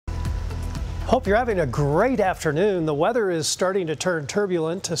Hope you're having a great afternoon. The weather is starting to turn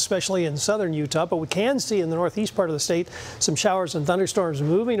turbulent, especially in southern Utah, but we can see in the northeast part of the state some showers and thunderstorms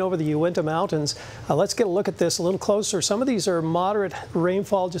moving over the Uinta Mountains. Let's get a look at this a little closer. Some of these are moderate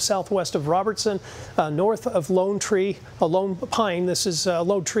rainfall just southwest of Robertson, north of Lone Pine. This is a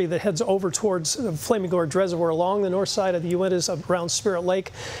Lone Tree that heads over towards Flaming Gorge Reservoir along the north side of the Uintas around Spirit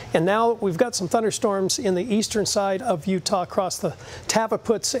Lake. And now we've got some thunderstorms in the eastern side of Utah across the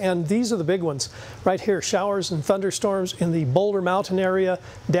Tavaputs, and these are the big ones. Right here, showers and thunderstorms in the Boulder Mountain area,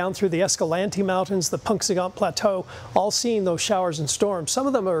 down through the Escalante Mountains, the Punxsutawney Plateau, all seeing those showers and storms. Some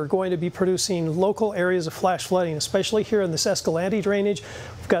of them are going to be producing local areas of flash flooding, especially here in this Escalante drainage.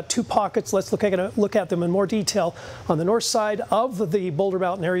 We've got two pockets. Let's look at them in more detail. On the north side of the Boulder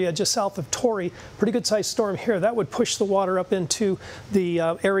Mountain area, just south of Torrey, pretty good sized storm here. That would push the water up into the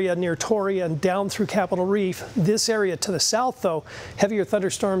area near Torrey and down through Capitol Reef. This area to the south, though, heavier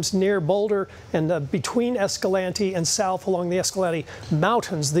thunderstorms near Boulder and between Escalante and south along the Escalante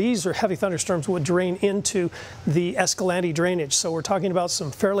Mountains. These are heavy thunderstorms would drain into the Escalante drainage. So we're talking about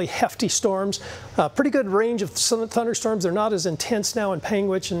some fairly hefty storms. Pretty good range of thunderstorms. They're not as intense now in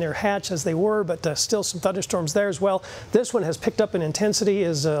Panguitch and near Hatch as they were, but still some thunderstorms there as well. This one has picked up in intensity,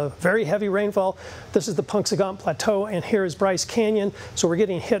 is very heavy rainfall. This is the Punxsutawney Plateau, and here is Bryce Canyon. So we're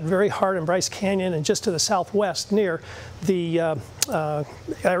getting hit very hard in Bryce Canyon and just to the southwest near the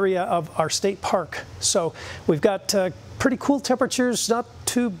area of our state park. So we've got pretty cool temperatures, not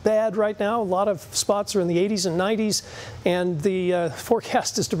too bad right now. A lot of spots are in the 80s and 90s, and the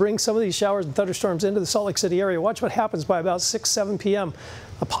forecast is to bring some of these showers and thunderstorms into the Salt Lake City area. Watch what happens by about 6-7 p.m.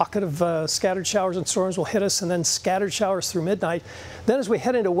 A pocket of scattered showers and storms will hit us, and then scattered showers through midnight. Then as we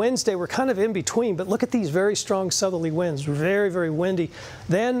head into Wednesday, we're kind of in between, but look at these very strong southerly winds, very, very windy.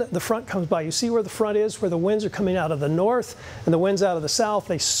 Then the front comes by. You see where the front is, where the winds are coming out of the north and the winds out of the south.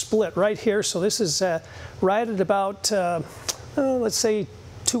 They split right here. So this is right at about, let's say,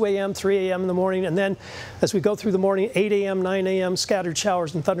 2 a.m., 3 a.m. in the morning, and then as we go through the morning, 8 a.m., 9 a.m., scattered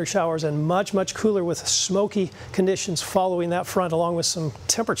showers and thunder showers, and much, much cooler with smoky conditions following that front, along with some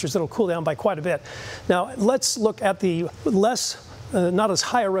temperatures that will cool down by quite a bit. Now, let's look at the not as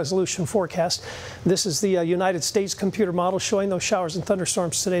high a resolution forecast. This is the United States computer model showing those showers and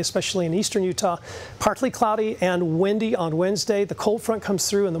thunderstorms today, especially in eastern Utah. Partly cloudy and windy on Wednesday. The cold front comes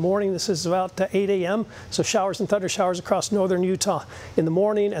through in the morning. This is about 8 a.m. So showers and thunder showers across northern Utah in the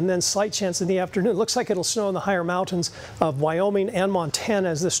morning, and then slight chance in the afternoon. It looks like it'll snow in the higher mountains of Wyoming and Montana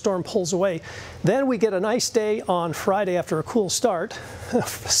as this storm pulls away. Then we get a nice day on Friday after a cool start.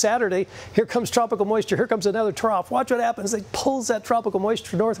 Saturday, here comes tropical moisture. Here comes another trough. Watch what happens. It pulls that tropical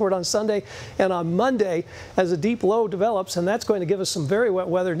moisture northward on Sunday, and on Monday as a deep low develops, and that's going to give us some very wet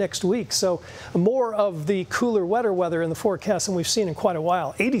weather next week. So more of the cooler, wetter weather in the forecast than we've seen in quite a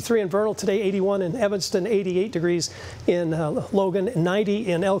while. 83 in Vernal today, 81 in Evanston, 88 degrees in Logan,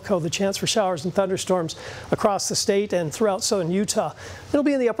 90 in Elko. The chance for showers and thunderstorms across the state and throughout southern Utah. It'll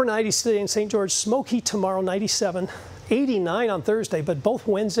be in the upper 90s today in St. George. Smoky tomorrow, 97. 89 on Thursday, but both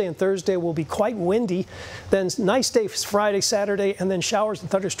Wednesday and Thursday will be quite windy. Then nice day Friday, Saturday, and then showers and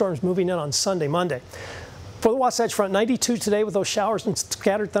thunderstorms moving in on Sunday, Monday. For the Wasatch Front, 92 today with those showers and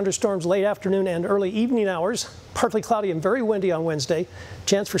scattered thunderstorms late afternoon and early evening hours. Partly cloudy and very windy on Wednesday.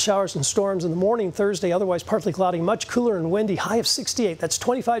 Chance for showers and storms in the morning Thursday, otherwise partly cloudy, much cooler and windy, high of 68. That's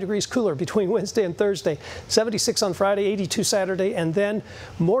 25 degrees cooler between Wednesday and Thursday. 76 on Friday, 82 Saturday, and then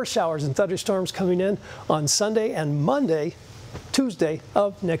more showers and thunderstorms coming in on Sunday and Monday, Tuesday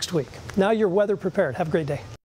of next week. Now you're weather prepared. Have a great day.